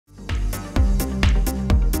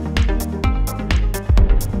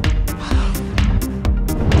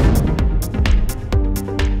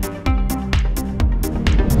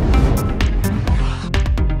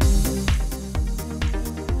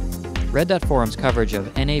Red Dot Forum's coverage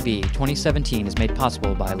of NAB 2017 is made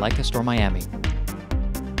possible by Leica Store Miami.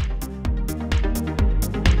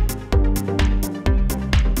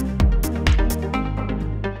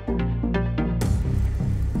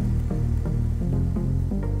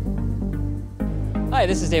 Hi,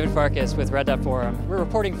 this is David Farkas with Red Dot Forum. We're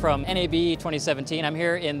reporting from NAB 2017. I'm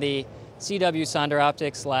here in the CW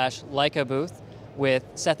Sonderoptic / Leica booth with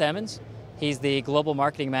Seth Emmons. He's the Global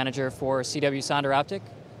Marketing Manager for CW Sonderoptic.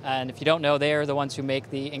 And if you don't know, they are the ones who make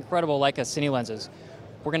the incredible Leica Cine Lenses.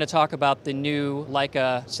 We're going to talk about the new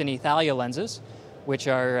Leica Cine Thalia Lenses, which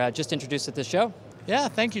are just introduced at this show. Yeah,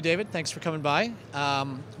 thank you, David. Thanks for coming by,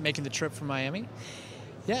 making the trip from Miami.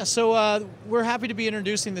 Yeah, so we're happy to be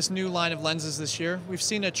introducing this new line of lenses this year. We've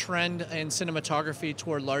seen a trend in cinematography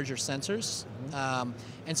toward larger sensors.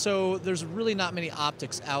 And so there's really not many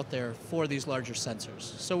optics out there for these larger sensors.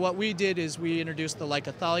 So what we did is we introduced the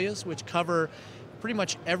Leica Thalias, which cover pretty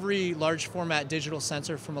much every large format digital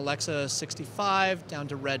sensor from Alexa 65 down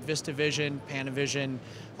to Red VistaVision, Panavision,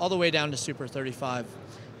 all the way down to Super 35.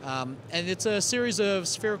 And it's a series of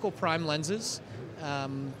spherical prime lenses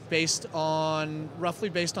roughly based on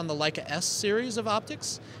the Leica S series of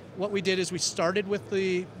optics. What we did is we started with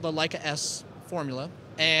the Leica S formula,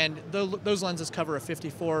 and those lenses cover a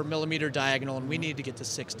 54mm diagonal, and we need to get to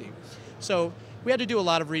 60. So we had to do a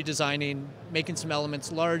lot of redesigning, making some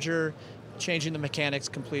elements larger, changing the mechanics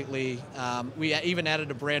completely. We even added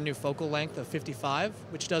a brand new focal length of 55,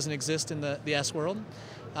 which doesn't exist in the S world.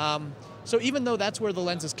 So even though that's where the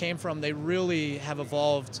lenses came from, they really have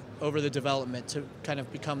evolved over the development to kind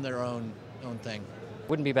of become their own thing.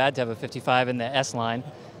 Wouldn't be bad to have a 55 in the S line.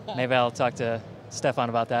 Maybe I'll talk to Stefan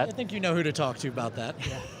about that. I think you know who to talk to about that.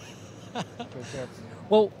 Yeah. Sure.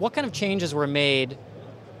 Well, what kind of changes were made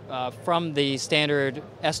from the standard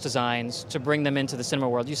S designs to bring them into the cinema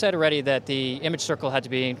world? You said already that the image circle had to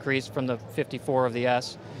be increased from the 54 of the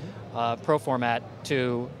S Pro format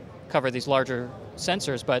to cover these larger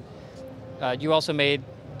sensors, but you also made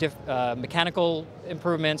mechanical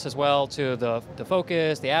improvements as well to the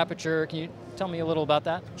focus, the aperture. Can you tell me a little about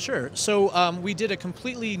that? Sure. So we did a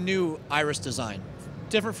completely new iris design,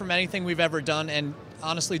 different from anything we've ever done, and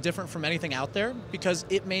honestly different from anything out there because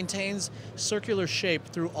it maintains circular shape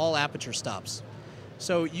through all aperture stops.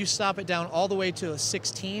 So you stop it down all the way to a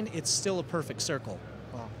 16, it's still a perfect circle.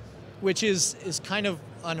 Wow. Which is kind of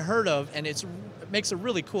unheard of, and it makes a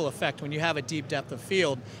really cool effect when you have a deep depth of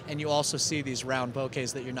field and you also see these round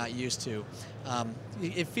bokehs that you're not used to.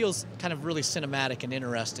 It feels kind of really cinematic and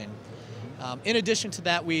interesting. In addition to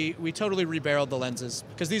that, we totally rebarreled the lenses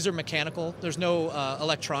because these are mechanical. There's no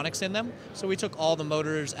electronics in them. So we took all the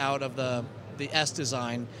motors out of the S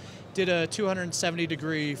design, did a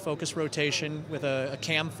 270-degree focus rotation with a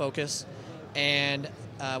cam focus, and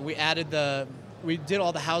we did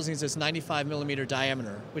all the housings as 95mm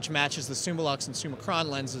diameter, which matches the Summilux and Summicron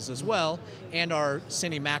lenses as well, and our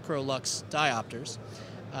Cine MacroLux diopters.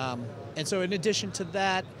 And so in addition to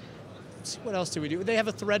that, what else do we do? They have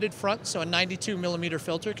a threaded front, so a 92mm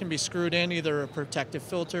filter can be screwed in, either a protective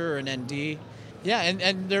filter or an ND. Yeah,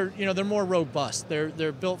 and they're more robust.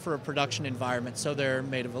 They're built for a production environment, so they're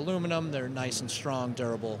made of aluminum. They're nice and strong,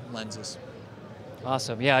 durable lenses.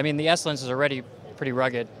 Awesome. Yeah, I mean the S lens is already pretty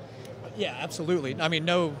rugged. Yeah, absolutely. I mean,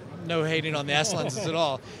 no hating on the S lenses at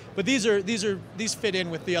all. But these fit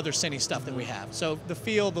in with the other Cine stuff that we have. So the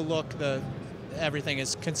feel, the look, everything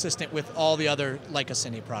is consistent with all the other Leica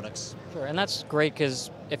Cine products. Sure, and that's great because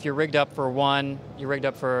if you're rigged up for one, you're rigged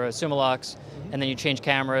up for a Summilux, and then you change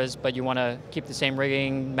cameras, but you want to keep the same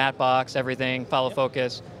rigging, matte box, everything, follow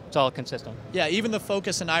focus, it's all consistent. Yeah, even the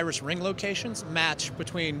focus and iris ring locations match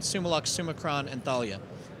between Summilux, Summicron, and Thalia.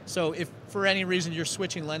 So if for any reason you're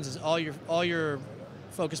switching lenses, all your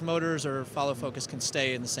focus motors or follow focus can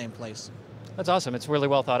stay in the same place. That's awesome. It's really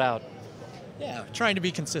well thought out. Yeah, trying to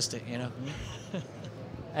be consistent, you know.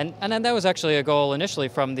 And then that was actually a goal initially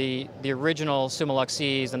from the original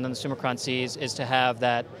Summilux-Cs and then the Summicron-Cs is to have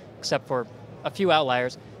that, except for a few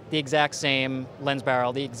outliers, the exact same lens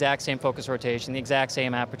barrel, the exact same focus rotation, the exact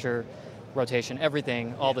same aperture rotation,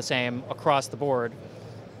 everything all the same across the board.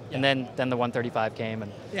 Yeah. And then the 135 came.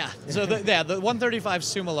 And yeah, so the 135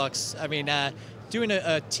 Summilux, I mean, doing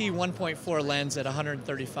a T1.4 lens at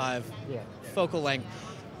 135 focal length,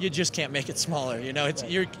 you just can't make it smaller. You know,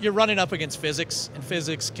 you're running up against physics, and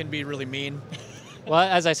physics can be really mean. Well,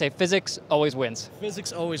 as I say, physics always wins.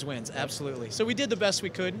 Physics always wins, absolutely. So we did the best we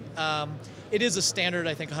could. It is a standard,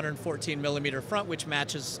 I think, 114mm front, which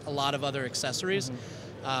matches a lot of other accessories.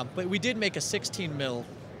 But we did make a 16mm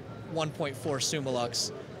 1.4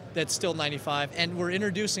 Summilux that's still 95, and we're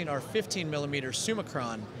introducing our 15mm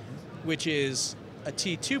Summicron, which is a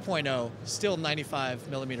T2.0, still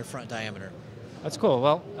 95mm front diameter. That's cool.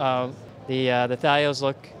 Well, the Thalios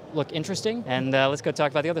look interesting, and let's go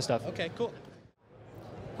talk about the other stuff. Okay, cool.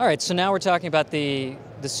 All right, so now we're talking about the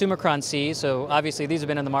Summicron-C. So obviously these have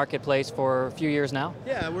been in the marketplace for a few years now.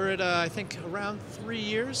 Yeah, we're at I think around 3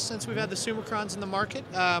 years since we've had the Summicrons in the market.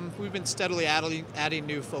 We've been steadily adding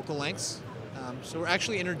new focal lengths. So we're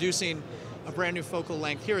actually introducing a brand new focal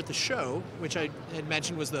length here at the show, which I had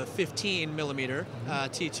mentioned was the 15mm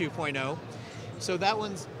T2.0. So that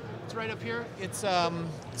one's it's right up here. It's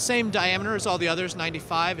same diameter as all the others,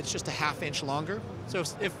 95. It's just a ½ inch longer. So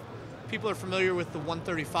if people are familiar with the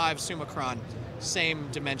 135 Summicron, same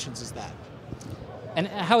dimensions as that. And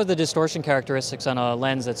how are the distortion characteristics on a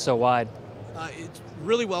lens that's so wide? It's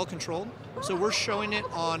really well controlled. So we're showing it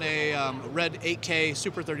on a red 8K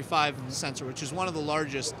Super 35 sensor, which is one of the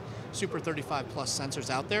largest Super 35 Plus sensors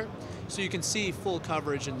out there. So you can see full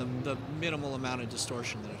coverage and the minimal amount of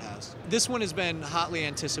distortion that it has. This one has been hotly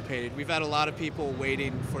anticipated. We've had a lot of people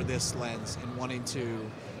waiting for this lens and wanting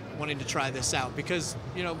to try this out because,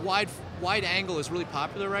 you know, wide angle is really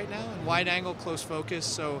popular right now, and wide angle, close focus.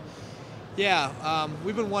 So yeah,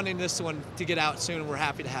 we've been wanting this one to get out soon, and we're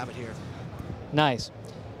happy to have it here. Nice.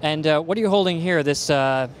 And what are you holding here, this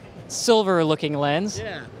silver looking lens?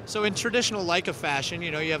 Yeah, so in traditional Leica fashion,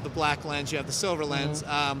 you know, you have the black lens, you have the silver lens.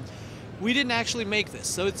 We didn't actually make this,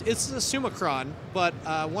 so it's a Summicron, but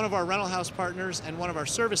one of our rental house partners and one of our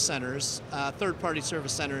service centers, third-party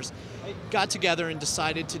service centers, got together and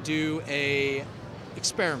decided to do a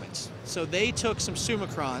experiment. So they took some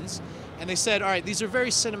Summicrons and they said, all right, these are very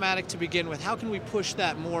cinematic to begin with. How can we push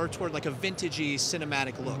that more toward like a vintagey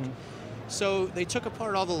cinematic look? So they took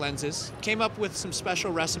apart all the lenses, came up with some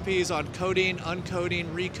special recipes on coating,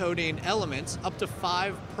 uncoating, recoding elements, up to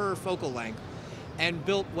 5 per focal length, and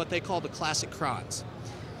built what they call the Classic Crons.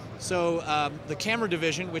 So the camera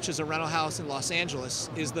division, which is a rental house in Los Angeles,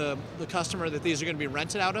 is the customer that these are going to be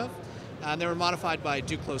rented out of, and they were modified by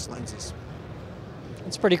Duclos lenses.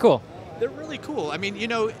 It's pretty cool. They're really cool. I mean, you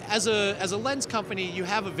know, as a lens company, you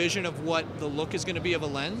have a vision of what the look is going to be of a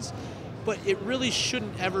lens, but it really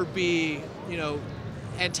shouldn't ever be, you know,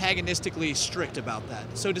 antagonistically strict about that.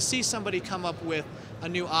 So to see somebody come up with a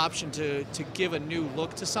new option to give a new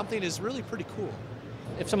look to something is really pretty cool.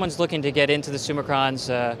 If someone's looking to get into the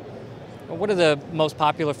Summicrons, what are the most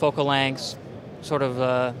popular focal lengths, sort of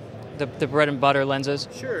the bread and butter lenses?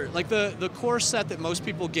 Sure. Like the core set that most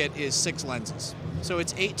people get is 6 lenses. So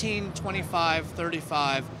it's 18, 25,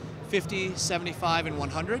 35, 50, 75, and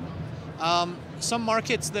 100. Some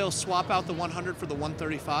markets, they'll swap out the 100 for the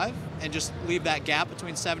 135 and just leave that gap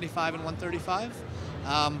between 75 and 135.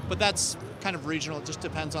 But that's kind of regional. It just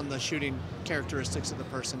depends on the shooting characteristics of the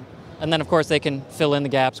person. And then, of course, they can fill in the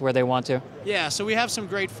gaps where they want to. Yeah, so we have some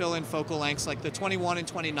great fill-in focal lengths, like the 21 and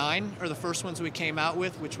 29 are the first ones we came out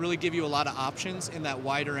with, which really give you a lot of options in that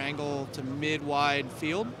wider angle to mid-wide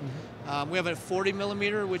field. We have a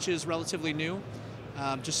 40mm, which is relatively new,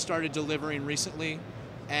 just started delivering recently.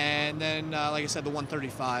 And then, like I said, the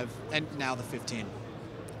 135, and now the 15.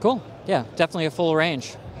 Cool. Yeah, definitely a full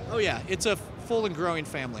range. Oh yeah, it's a full and growing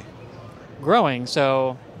family. Growing,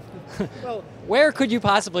 so well, where could you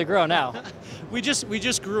possibly grow now? we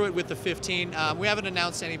just grew it with the 15. We haven't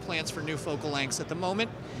announced any plans for new focal lengths at the moment.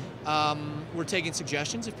 We're taking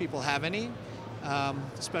suggestions if people have any,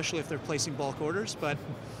 especially if they're placing bulk orders. But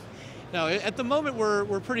no, at the moment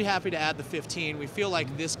we're pretty happy to add the 15. We feel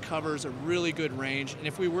like this covers a really good range, and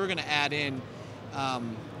if we were going to add in,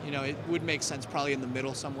 you know, it would make sense probably in the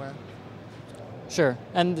middle somewhere. Sure,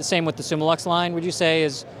 and the same with the Summilux line. Would you say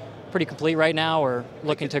is pretty complete right now, or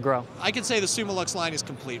looking to grow? I can say the Summilux line is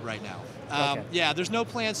complete right now. Okay. Yeah, there's no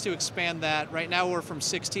plans to expand that. Right now we're from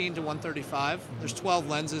 16 to 135. There's 12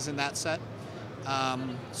 lenses in that set.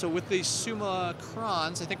 So with the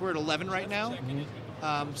Summicrons, I think we're at 11 right now.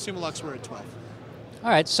 Summilux, we're at 12. All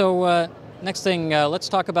right, so next thing, let's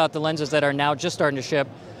talk about the lenses that are now just starting to ship,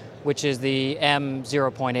 which is the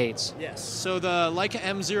M0.8s. Yes, so the Leica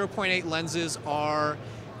M0.8 lenses are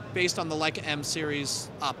based on the Leica M series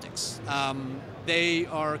optics. They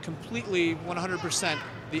are completely 100%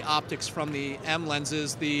 the optics from the M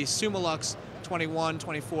lenses, the Summilux 21,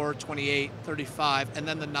 24, 28, 35, and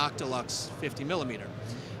then the Noctilux 50mm.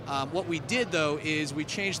 What we did though is we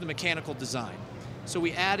changed the mechanical design. So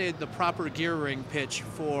we added the proper gear ring pitch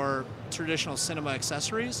for traditional cinema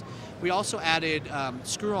accessories. We also added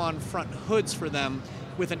screw-on front hoods for them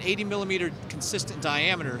with an 80mm consistent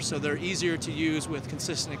diameter, so they're easier to use with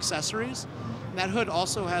consistent accessories. And that hood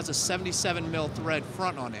also has a 77mm thread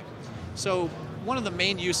front on it. So one of the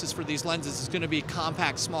main uses for these lenses is going to be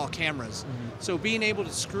compact small cameras. So being able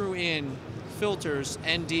to screw in filters,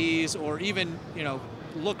 NDs, or even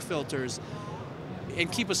look filters,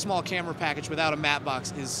 and keep a small camera package without a matte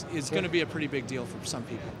box is going to be a pretty big deal for some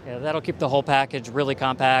people. Yeah, that'll keep the whole package really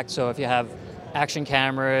compact. So if you have action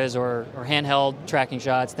cameras or handheld tracking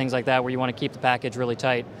shots, things like that, where you want to keep the package really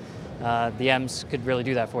tight, the M's could really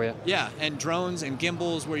do that for you. Yeah, and drones and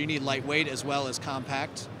gimbals where you need lightweight as well as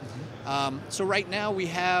compact. So right now we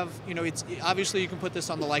have, it's obviously you can put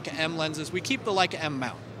this on the Leica M lenses. We keep the Leica M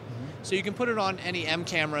mount. So you can put it on any M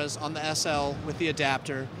cameras on the SL with the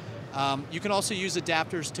adapter. You can also use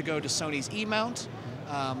adapters to go to Sony's E mount.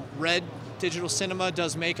 Red Digital Cinema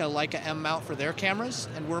does make a Leica M mount for their cameras,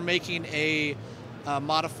 and we're making a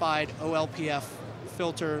modified OLPF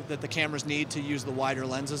filter that the cameras need to use the wider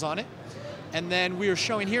lenses on it. And then we are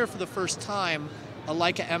showing here for the first time a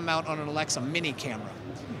Leica M mount on an Alexa mini camera,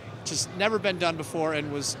 which has never been done before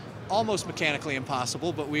and was almost mechanically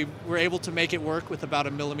impossible, but we were able to make it work with about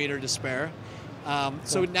 1 millimeter to spare.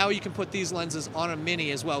 So now you can put these lenses on a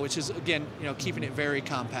mini as well, which is, again, keeping it very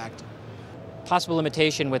compact. Possible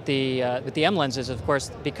limitation with the M lenses, of course,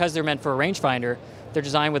 because they're meant for a rangefinder, they're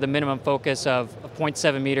designed with a minimum focus of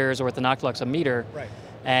 0.7 meters, or with the MacroLux a meter. Right.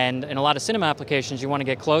 And in a lot of cinema applications, you want to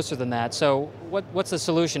get closer than that. So what's the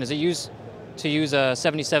solution? Is it to use a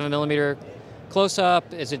 77 millimeter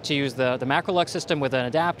close-up? Is it to use the MacroLux system with an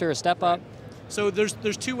adapter, a step-up? So there's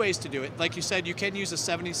two ways to do it. Like you said, you can use a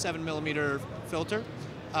 77 millimeter filter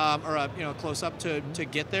or a close-up to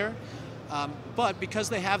get there. But because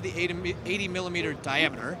they have the 80 millimeter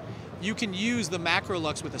diameter, you can use the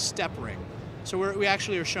MacroLux with a step ring. So we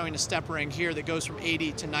actually are showing a step ring here that goes from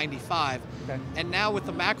 80 to 95. Okay. And now with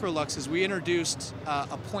the MacroLuxes, we introduced a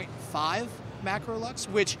 0.5 MacroLux,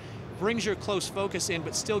 which brings your close focus in,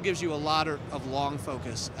 but still gives you a lot of long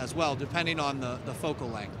focus as well, depending on the focal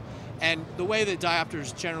length. And the way that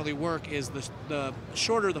diopters generally work is the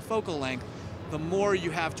shorter the focal length, the more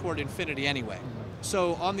you have toward infinity anyway.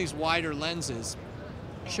 So on these wider lenses,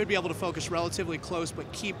 you should be able to focus relatively close,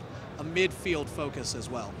 but keep a mid-field focus as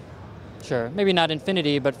well. Sure, maybe not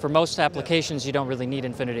infinity, but for most applications you don't really need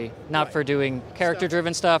infinity. Not right. For doing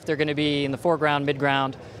character-driven stuff, they're going to be in the foreground,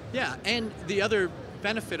 midground. Yeah, and the other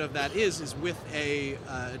benefit of that is with a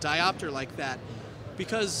diopter like that,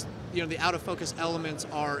 because the out-of-focus elements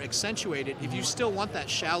are accentuated, if you still want that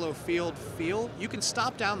shallow field feel, you can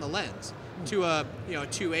stop down the lens to a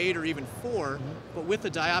 2.8 or even 4, but with the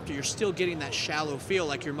diopter you're still getting that shallow feel,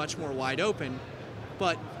 like you're much more wide open,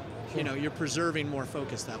 but you're preserving more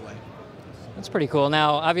focus that way. That's pretty cool.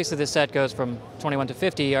 Now, obviously this set goes from 21 to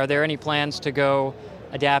 50. Are there any plans to go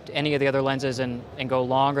adapt any of the other lenses and go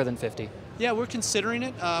longer than 50? Yeah, we're considering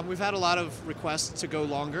it. We've had a lot of requests to go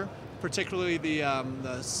longer, particularly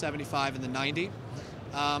the 75 and the 90.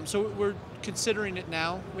 So we're considering it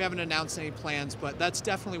now. We haven't announced any plans, but that's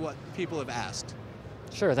definitely what people have asked.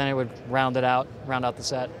 Sure, then it would round out the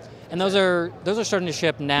set. And those are starting to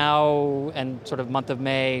ship now, and sort of month of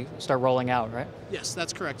May start rolling out, right? Yes,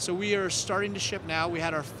 that's correct. So we are starting to ship now. We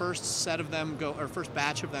had our first set of them our first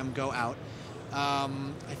batch of them go out.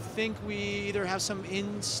 I think we either have some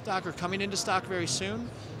in stock or coming into stock very soon.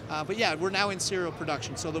 But yeah, we're now in serial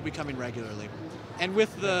production, so they'll be coming regularly. And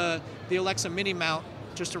with the Alexa mini mount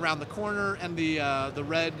just around the corner, and the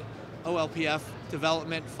red OLPF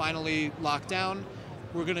development finally locked down,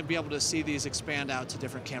 we're going to be able to see these expand out to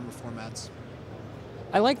different camera formats.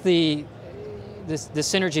 I like the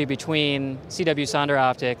synergy between CW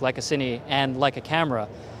Sonderoptic, Leica Cine, and Leica Camera,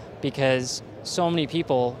 because so many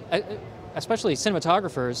people, especially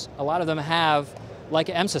cinematographers, a lot of them have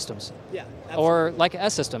Leica M systems, or Leica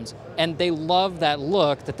S systems, and they love that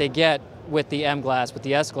look that they get with the M glass, with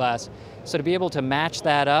the S glass. So to be able to match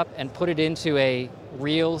that up and put it into a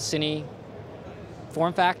real Cine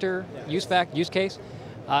form factor, use case,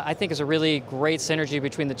 I think is a really great synergy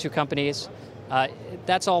between the two companies.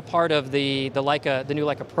 That's all part of the new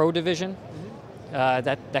Leica Pro division.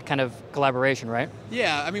 That kind of collaboration, right?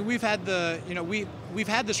 Yeah, I mean we've had we've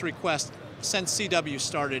had this request since CW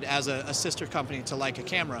started as a sister company to Leica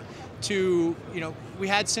Camera. We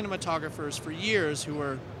had cinematographers for years who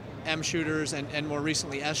were M shooters and more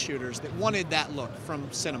recently S shooters that wanted that look from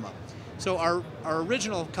cinema. So our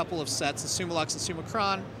original couple of sets, the Summilux and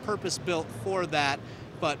Summicron, purpose-built for that,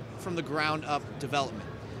 but from the ground up development.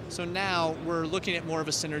 So now we're looking at more of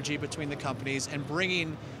a synergy between the companies and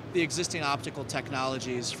bringing the existing optical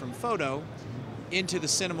technologies from photo into the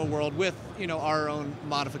cinema world with our own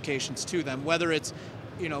modifications to them, whether it's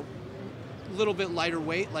a little bit lighter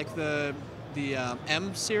weight like the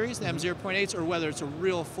M series, the M0.8s, or whether it's a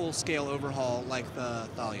real full-scale overhaul like the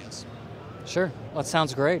Thalias. Sure, well, that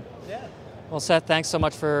sounds great. Yeah. Well, Seth, thanks so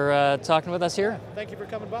much for talking with us here. Thank you for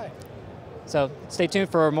coming by. So stay tuned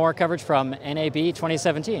for more coverage from NAB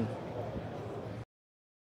 2017.